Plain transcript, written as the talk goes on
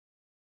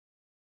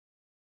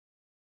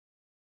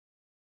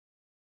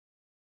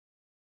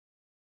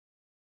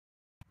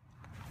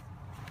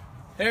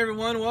Hey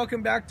everyone,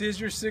 welcome back to Is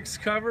Your Six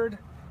Covered?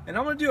 And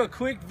I'm going to do a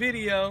quick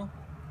video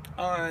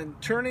on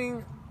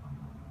turning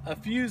a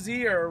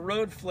Fusee or a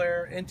road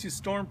flare into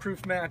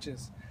stormproof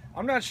matches.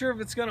 I'm not sure if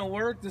it's going to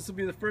work. This will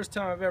be the first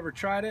time I've ever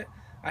tried it.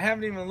 I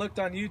haven't even looked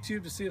on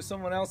YouTube to see if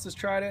someone else has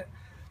tried it,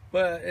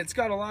 but it's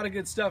got a lot of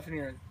good stuff in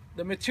here.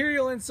 The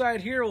material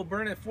inside here will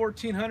burn at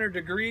 1400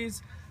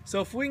 degrees,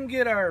 so if we can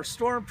get our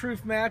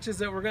stormproof matches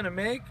that we're going to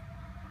make,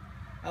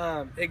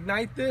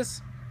 ignite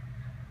this,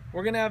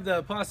 we're going to have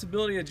the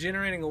possibility of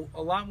generating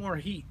a lot more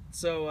heat,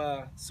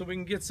 so we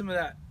can get some of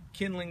that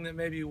kindling that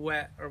may be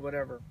wet or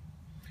whatever.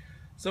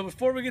 So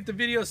before we get the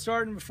video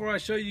started, before I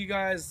show you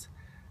guys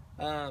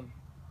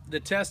the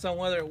test on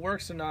whether it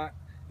works or not,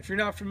 if you're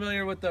not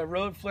familiar with the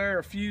road flare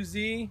or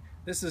Fusee,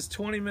 this is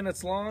 20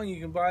 minutes long. You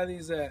can buy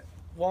these at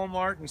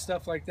Walmart and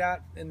stuff like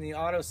that in the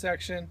auto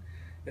section.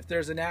 If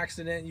there's an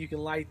accident, you can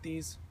light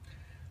these.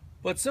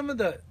 But some of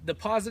the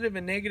positive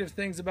and negative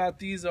things about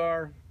these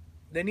are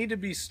they need to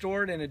be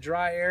stored in a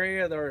dry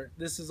area.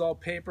 This is all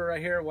paper right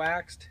here,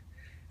 waxed,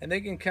 and they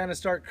can kind of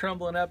start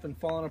crumbling up and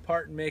falling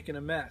apart and making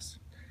a mess.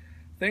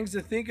 Things to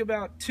think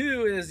about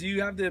too is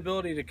you have the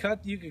ability to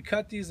cut. You can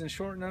cut these and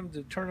shorten them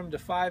to turn them to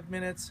 5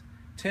 minutes,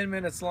 10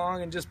 minutes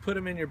long, and just put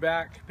them in your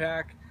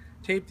backpack.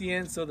 Tape the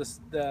end so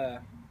the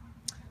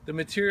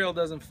material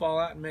doesn't fall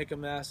out and make a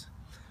mess.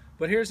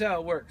 But here's how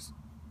it works.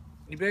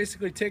 You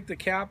basically take the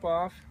cap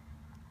off.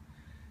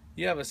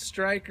 You have a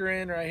striker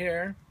in right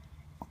here,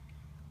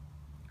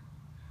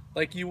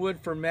 like you would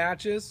for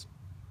matches,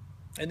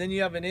 and then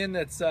you have an end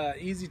that's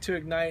easy to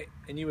ignite,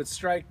 and you would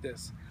strike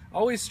this.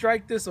 Always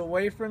strike this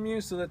away from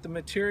you so that the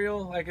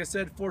material, like I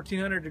said,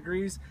 1400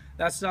 degrees,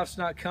 that stuff's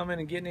not coming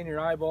and getting in your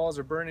eyeballs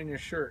or burning your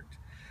shirt.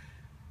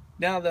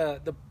 Now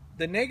the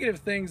negative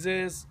things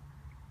is,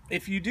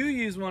 if you do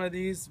use one of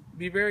these,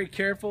 be very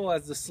careful,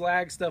 as the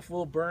slag stuff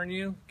will burn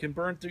you. It can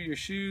burn through your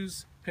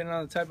shoes, depending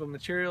on the type of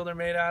material they're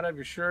made out of,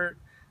 your shirt.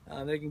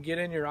 They can get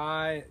in your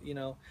eye. You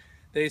know,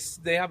 they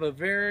have a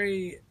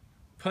very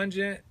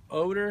pungent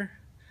odor,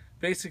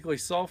 basically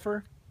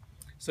sulfur,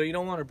 so you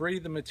don't want to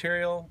breathe the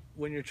material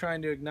when you're trying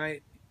to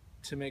ignite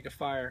to make a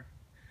fire.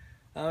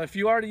 If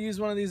you are to use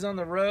one of these on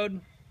the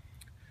road,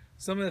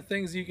 some of the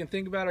things you can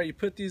think about are you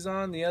put these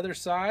on the other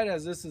side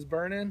as this is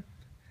burning,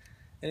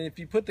 and if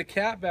you put the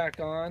cap back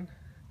on,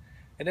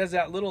 it has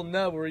that little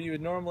nub where you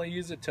would normally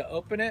use it to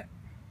open it.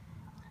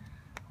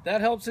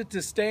 That helps it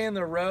to stay in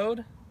the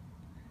road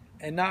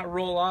and not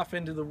roll off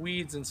into the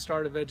weeds and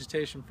start a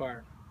vegetation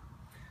fire.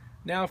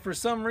 Now, if for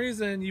some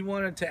reason you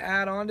wanted to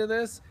add on to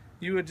this,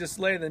 you would just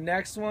lay the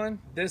next one,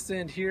 this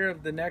end here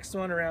of the next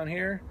one around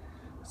here,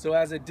 so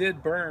as it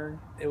did burn,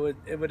 it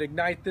would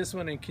ignite this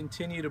one and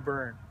continue to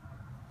burn.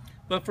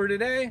 But for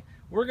today,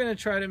 we're going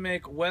to try to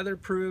make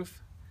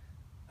weatherproof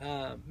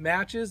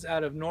matches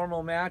out of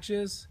normal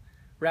matches,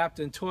 wrapped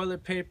in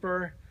toilet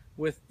paper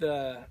with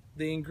the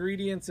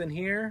ingredients in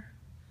here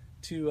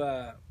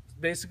to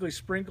basically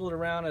sprinkled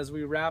around as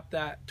we wrap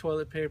that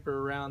toilet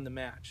paper around the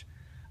match.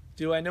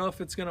 Do I know if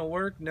it's going to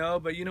work? No,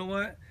 but you know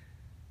what?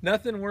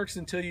 Nothing works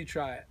until you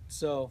try it.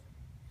 So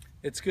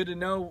it's good to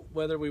know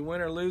whether we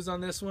win or lose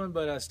on this one,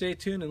 but stay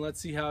tuned and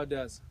let's see how it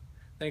does.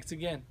 Thanks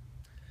again.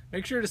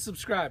 Make sure to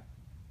subscribe.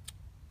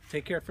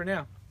 Take care for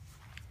now.